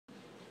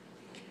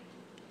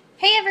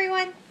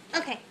everyone.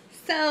 Okay,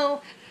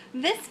 so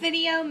this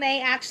video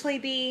may actually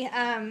be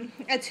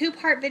a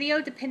two-part video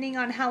depending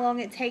on how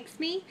long it takes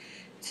me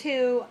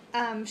to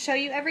show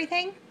you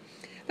everything.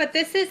 But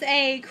this is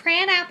a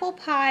cran apple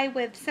pie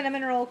with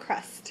cinnamon roll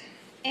crust.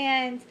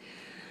 And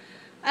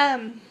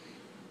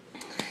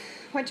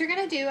what you're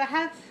going to do, I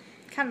have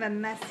kind of a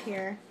mess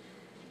here.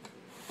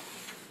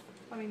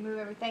 Let me move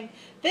everything.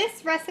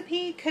 This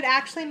recipe could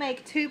actually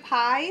make two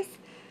pies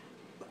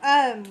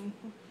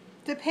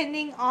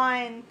depending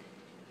on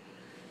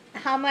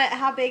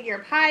how big your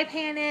pie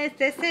pan is.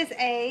 This is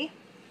a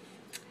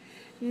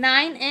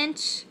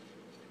 9-inch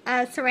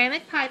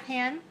ceramic pie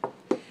pan,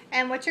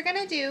 and what you're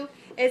gonna do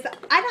is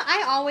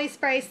I always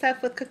spray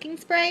stuff with cooking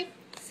spray,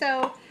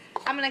 so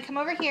I'm gonna come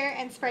over here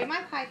and spray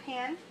my pie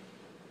pan.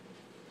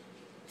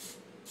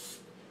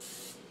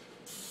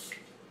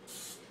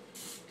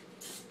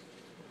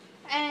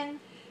 And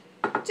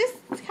just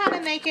kind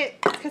of make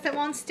it, because it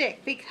won't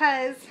stick,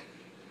 because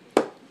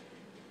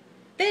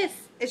this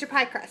is your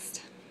pie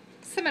crust,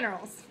 cinnamon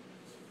rolls.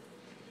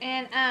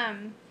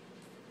 And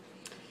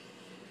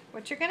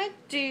what you're gonna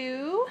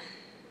do,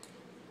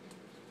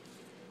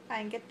 if I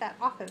can get that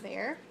off of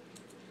there.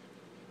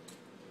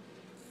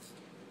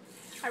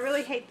 I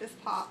really hate this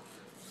pop.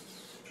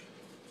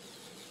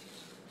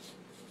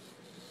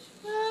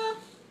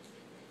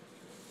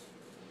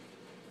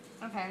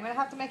 Okay, I'm gonna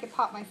have to make it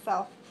pop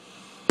myself.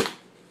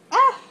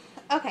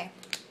 Okay,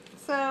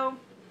 so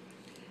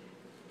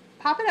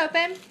pop it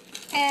open,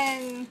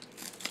 and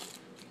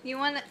you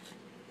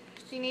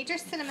need your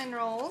cinnamon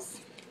rolls.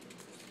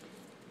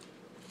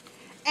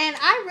 And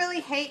I really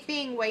hate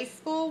being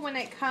wasteful when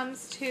it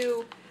comes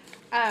to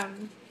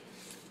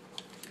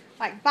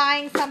like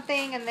buying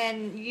something and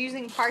then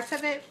using parts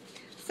of it.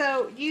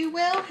 So you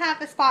will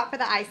have a spot for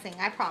the icing,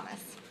 I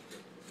promise.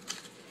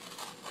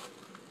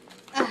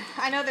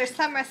 I know there's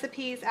some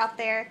recipes out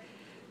there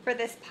for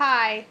this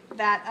pie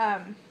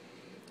that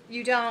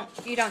you don't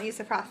use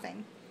the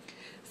frosting.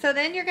 So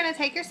then you're going to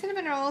take your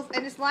cinnamon rolls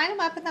and just line them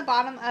up in the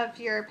bottom of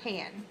your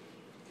pan.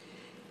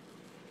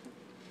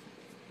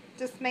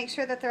 Just make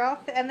sure that they're all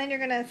fit, and then you're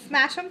going to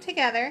smash them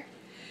together.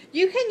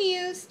 You can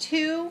use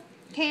 2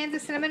 cans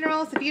of cinnamon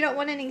rolls if you don't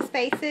want any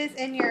spaces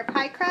in your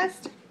pie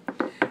crust.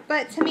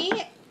 But to me,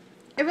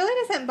 it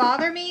really doesn't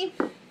bother me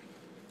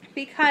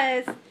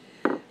because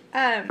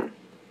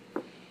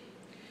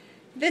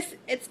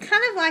it's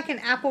kind of like an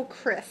apple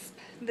crisp,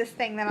 this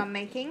thing that I'm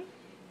making.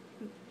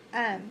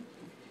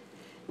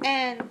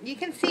 And you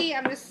can see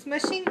I'm just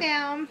smushing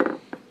down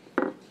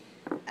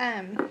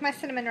my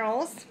cinnamon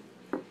rolls.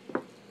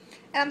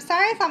 And I'm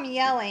sorry if I'm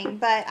yelling,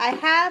 but I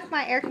have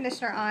my air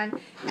conditioner on,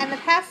 and the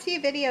past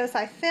few videos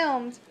I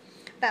filmed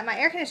that my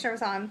air conditioner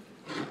was on,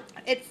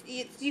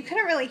 you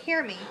couldn't really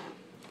hear me.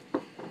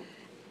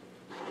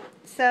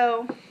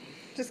 So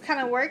just kind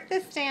of work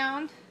this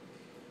down,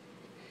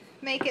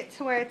 make it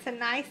to where it's a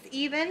nice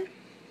even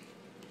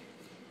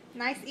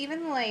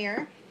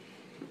layer.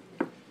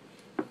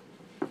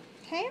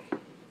 Okay,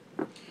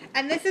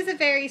 and this is a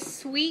very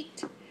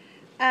sweet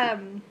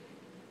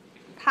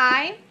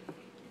pie.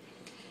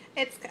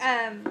 It's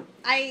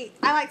I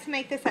like to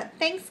make this at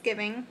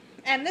Thanksgiving,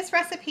 and this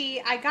recipe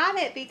I got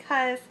it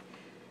because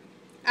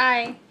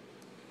I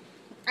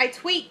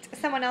tweaked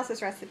someone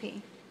else's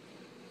recipe.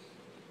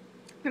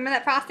 Remember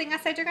that frosting I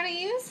said you're going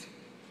to use?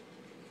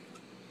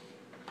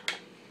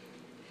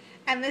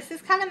 And this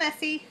is kind of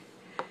messy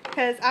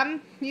because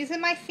I'm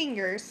using my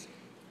fingers.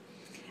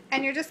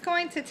 And you're just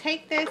going to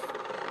take this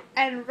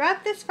and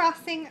rub this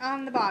frosting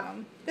on the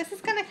bottom. This is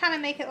going to kind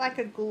of make it like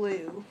a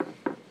glue.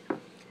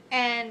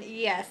 And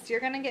yes, you're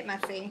going to get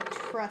messy.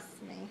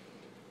 Trust me.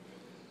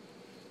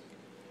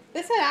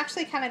 This would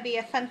actually kind of be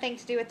a fun thing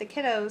to do with the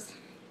kiddos,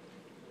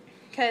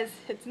 because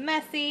it's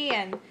messy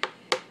and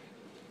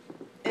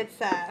it's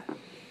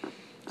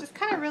just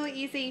kind of really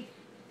easy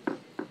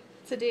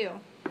to do.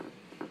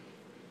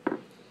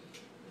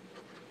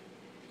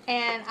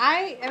 And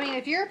I mean,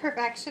 if you're a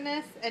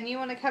perfectionist and you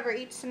want to cover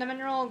each cinnamon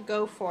roll,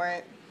 go for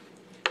it.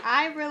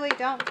 I really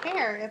don't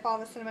care if all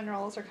the cinnamon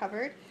rolls are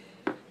covered.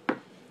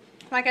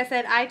 Like I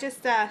said, I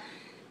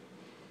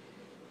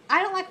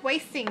don't like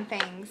wasting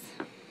things.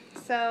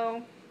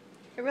 So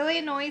it really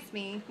annoys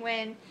me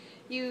when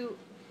you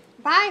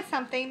buy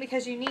something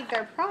because you need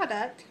their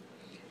product,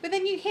 but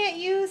then you can't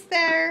use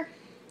their,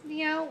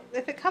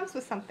 if it comes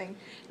with something.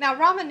 Now,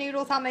 ramen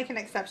noodles, I'll make an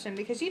exception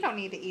because you don't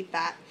need to eat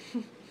that.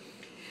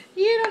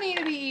 You don't need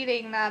to be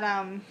eating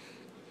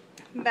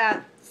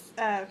that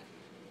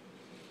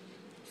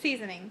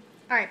seasoning.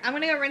 Alright, I'm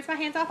going to go rinse my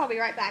hands off. I'll be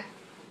right back.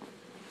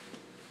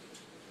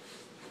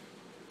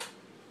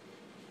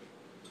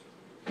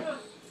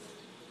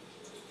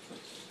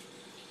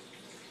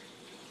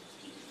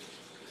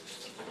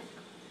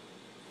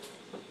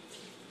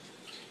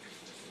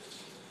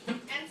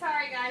 And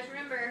sorry guys,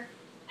 remember,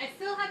 I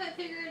still haven't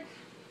figured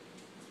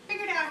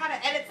out how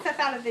to edit stuff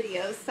out of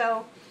videos,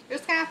 so you're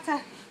just going to have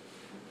to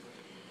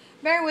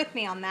bear with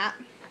me on that.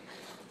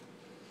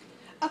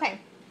 Okay,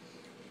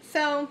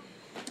 so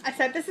I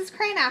said this is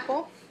cran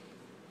apple.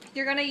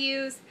 You're going to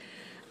use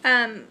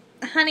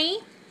honey.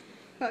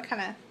 What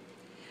kind of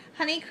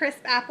honey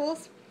crisp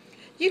apples?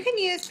 You can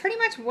use pretty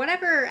much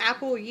whatever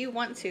apple you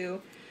want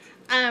to.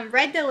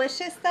 Red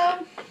Delicious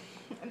though,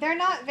 they're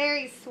not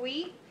very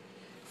sweet,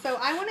 so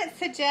I wouldn't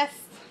suggest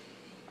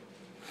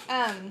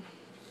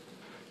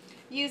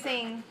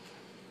using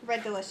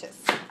Red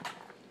Delicious.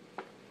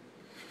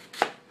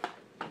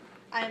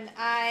 And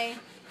I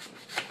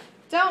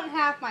don't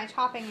have my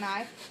chopping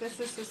knife. This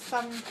is just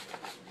some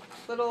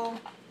little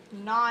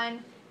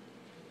non-chopping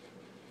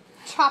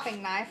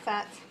knife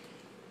that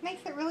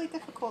makes it really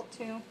difficult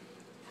to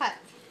cut.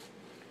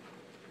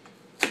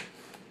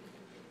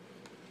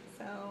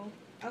 So,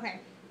 okay.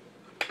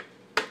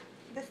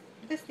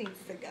 This needs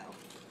to go.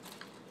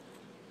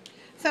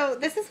 So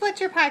this is what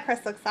your pie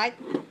crust looks like.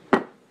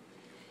 And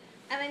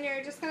then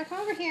you're just going to come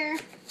over here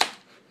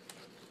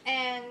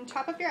and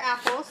chop up your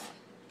apples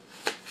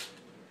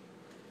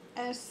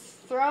and just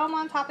throw them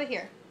on top of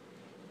here.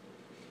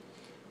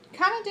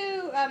 Kind of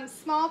do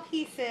small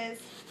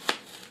pieces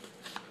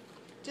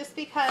just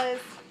because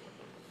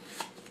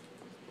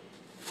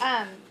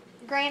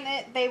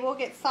granted they will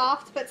get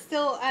soft, but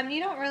still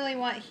you don't really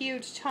want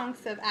huge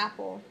chunks of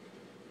apple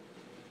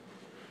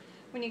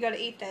when you go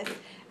to eat this.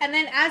 And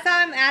then as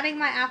I'm adding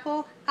my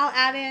apple, I'll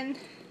add in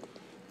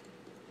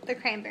the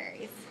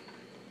cranberries.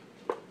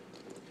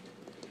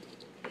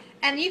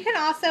 And you can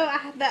also,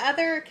 the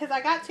other, because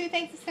I got 2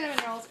 things of cinnamon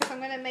rolls because I'm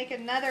going to make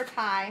another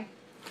pie.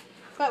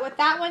 But with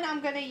that one, I'm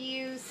going to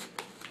use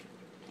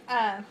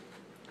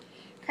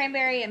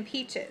cranberry and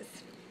peaches.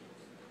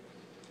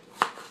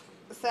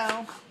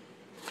 So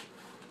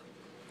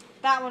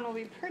that one will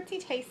be pretty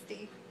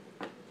tasty.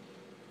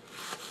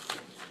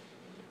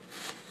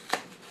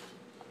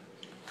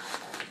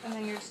 And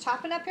then you're just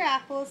chopping up your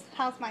apples.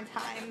 How's my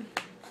time?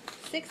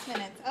 6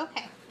 minutes.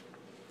 Okay.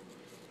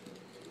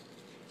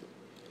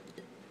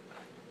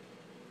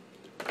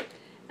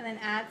 And then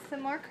add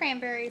some more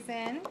cranberries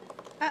in.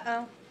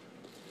 Uh-oh.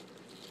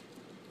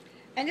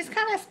 And just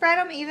kind of spread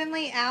them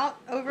evenly out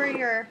over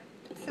your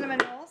cinnamon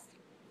rolls.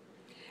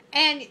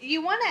 And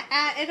you want to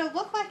add, it'll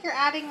look like you're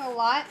adding a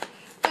lot,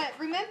 but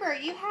remember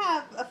you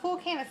have a full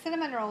can of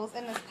cinnamon rolls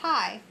in this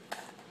pie.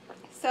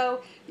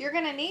 So you're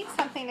going to need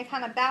something to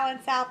kind of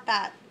balance out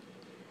that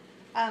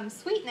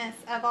sweetness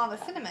of all the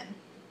cinnamon,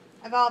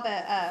 of all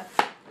the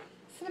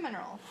cinnamon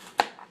roll.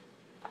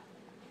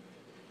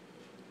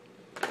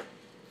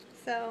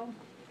 So,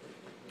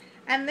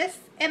 and this,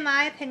 in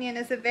my opinion,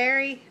 is a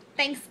very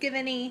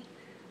Thanksgiving-y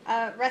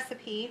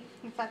recipe,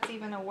 if that's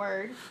even a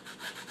word.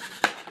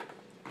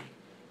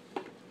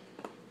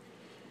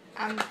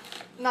 I'm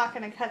not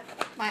going to cut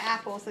my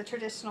apples the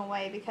traditional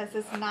way because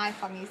this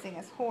knife I'm using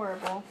is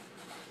horrible.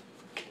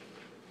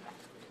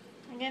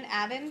 Again,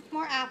 add in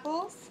more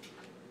apples.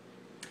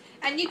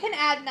 And you can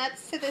add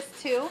nuts to this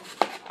too.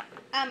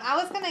 I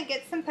was going to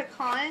get some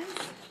pecans,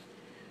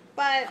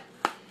 but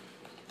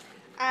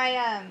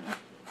I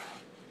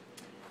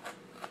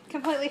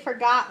completely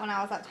forgot when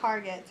I was at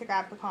Target to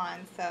grab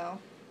pecans, so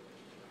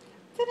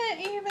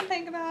didn't even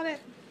think about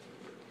it.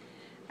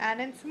 Add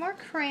in some more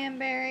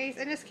cranberries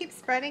and just keep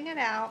spreading it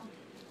out.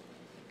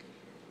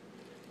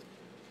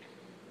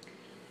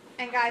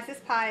 And guys, this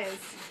pie is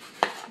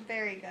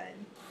very good.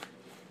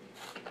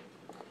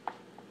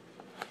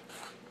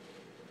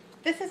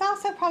 This is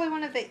also probably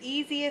one of the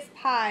easiest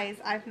pies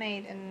I've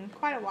made in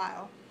quite a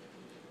while.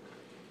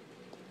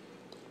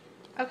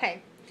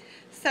 Okay,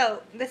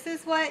 so this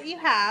is what you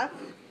have.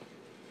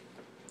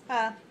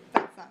 That's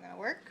not going to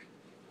work.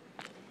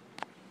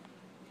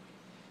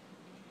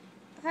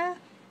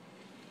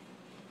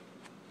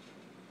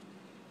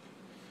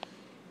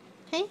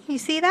 Okay, you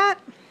see that?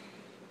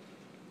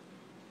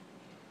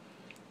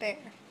 There.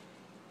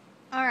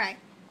 Alright,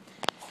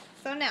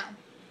 so now,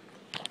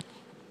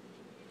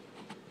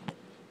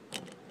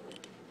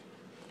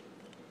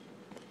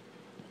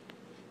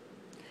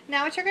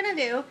 what you're going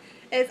to do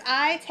is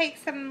I take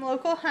some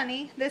local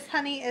honey. This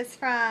honey is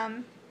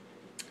from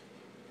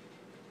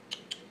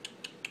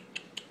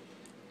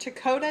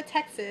Chakota,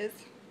 Texas.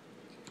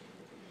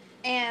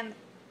 And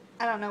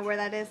I don't know where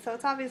that is, so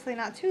it's obviously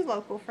not too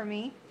local for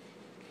me.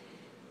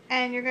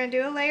 And you're going to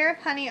do a layer of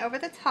honey over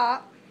the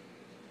top.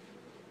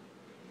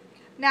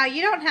 Now,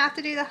 you don't have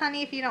to do the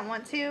honey if you don't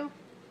want to.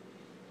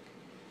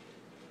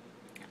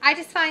 I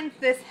just find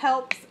this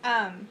helps,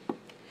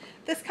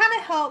 this kind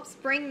of helps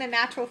bring the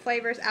natural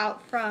flavors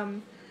out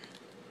from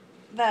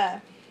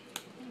the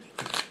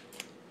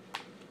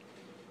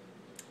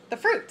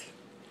fruit.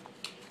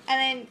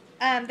 And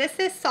then this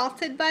is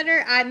salted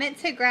butter. I meant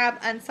to grab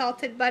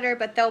unsalted butter,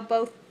 but they'll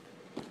both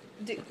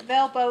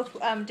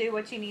do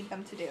what you need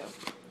them to do.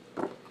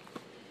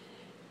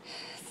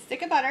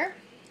 Stick of butter.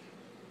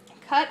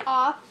 Cut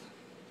off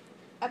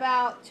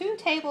about 2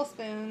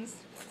 tablespoons.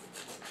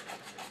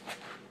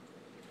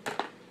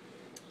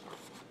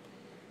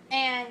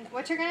 And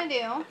what you're going to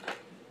do,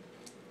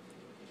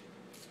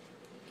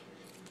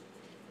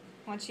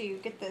 once you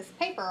get this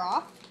paper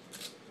off,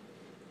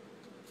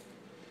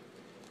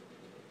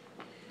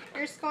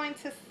 you're just going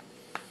to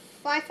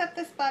slice up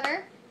this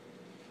butter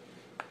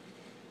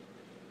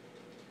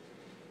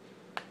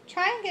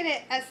try and get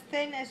it as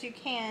thin as you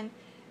can.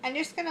 And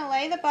you're just going to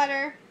lay the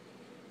butter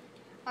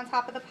on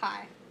top of the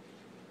pie.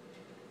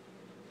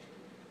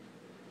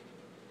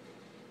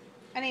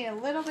 I need a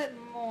little bit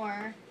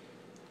more.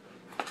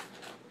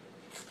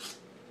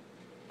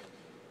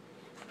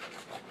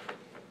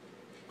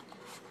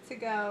 To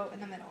go in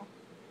the middle.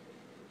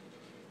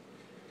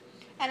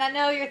 And I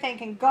know you're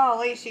thinking,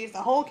 golly, she used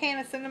a whole can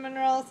of cinnamon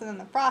rolls and then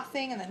the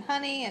frosting and then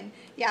honey. And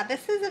yeah,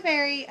 this is a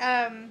very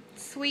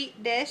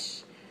sweet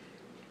dish.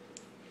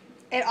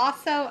 It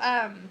also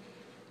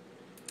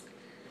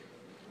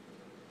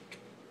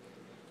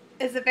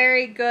is a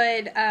very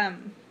good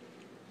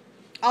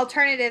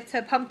alternative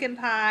to pumpkin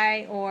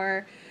pie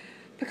or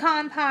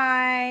pecan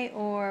pie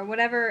or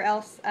whatever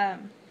else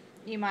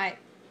you might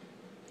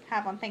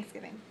have on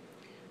Thanksgiving.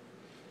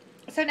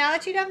 So now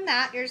that you've done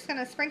that, you're just going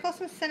to sprinkle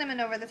some cinnamon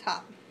over the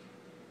top.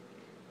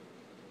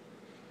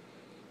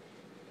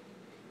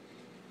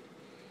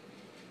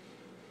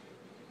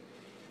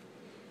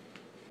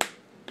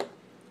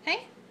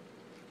 Okay?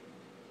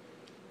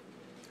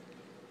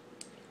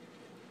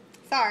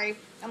 Sorry,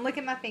 I'm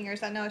licking my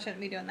fingers. I know I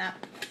shouldn't be doing that.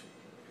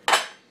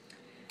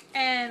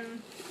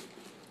 And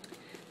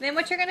then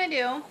what you're going to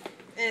do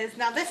is,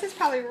 now this is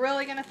probably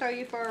really going to throw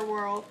you for a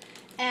whirl.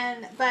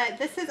 But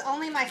this is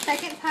only my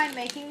second time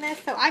making this,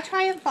 so I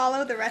try and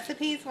follow the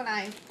recipes when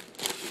I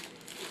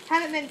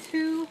haven't been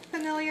too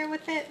familiar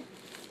with it.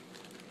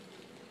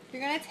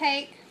 You're going to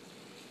take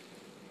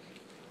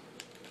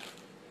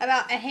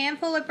about a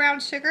handful of brown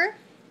sugar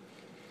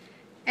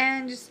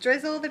and just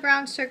drizzle the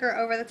brown sugar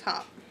over the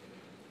top.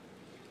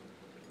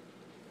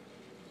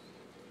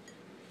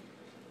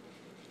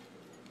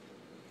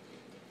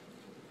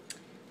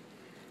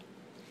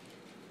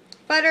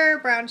 Butter,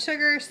 brown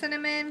sugar,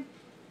 cinnamon.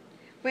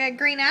 We had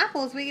green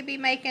apples. We could be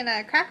making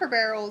Cracker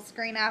Barrels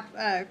fried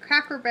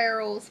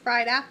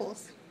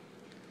apples,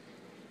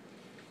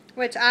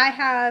 which I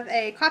have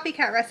a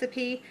copycat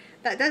recipe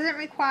that doesn't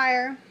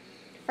require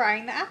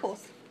frying the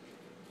apples.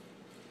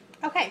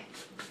 Okay,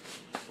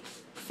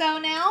 so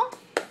now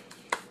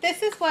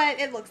this is what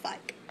it looks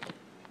like.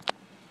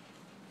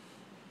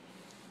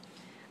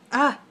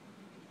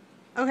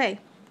 Okay.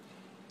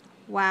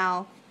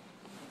 Wow.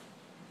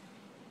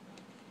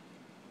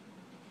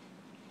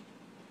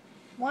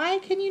 Why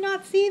can you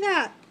not see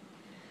that?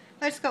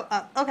 Let's go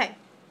up. Okay.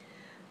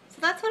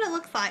 So that's what it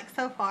looks like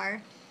so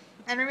far.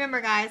 And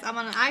remember, guys, I'm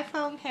on an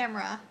iPhone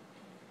camera.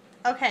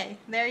 Okay,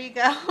 there you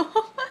go.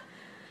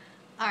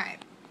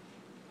 Alright.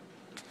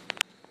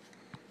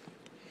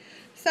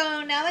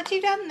 So now that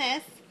you've done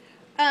this,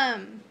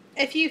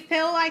 if you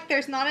feel like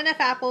there's not enough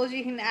apples,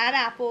 you can add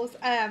apples.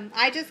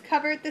 I just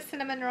covered the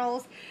cinnamon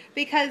rolls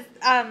because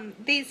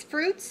these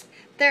fruits,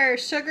 their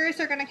sugars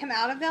are going to come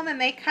out of them and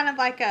make kind of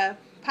like a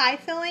pie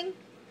filling.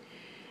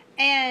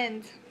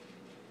 And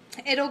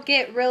it'll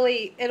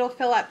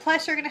fill up.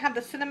 Plus, you're going to have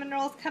the cinnamon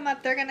rolls come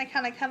up. They're going to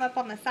kind of come up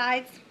on the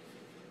sides.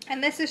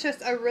 And this is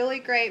just a really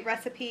great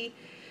recipe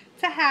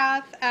to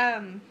have.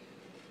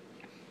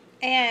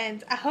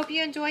 And I hope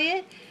you enjoy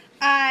it.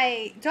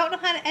 I don't know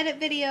how to edit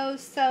videos,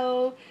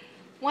 so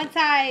once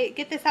I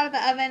get this out of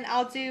the oven,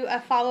 I'll do a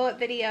follow-up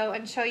video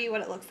and show you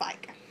what it looks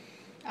like.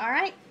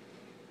 Alright.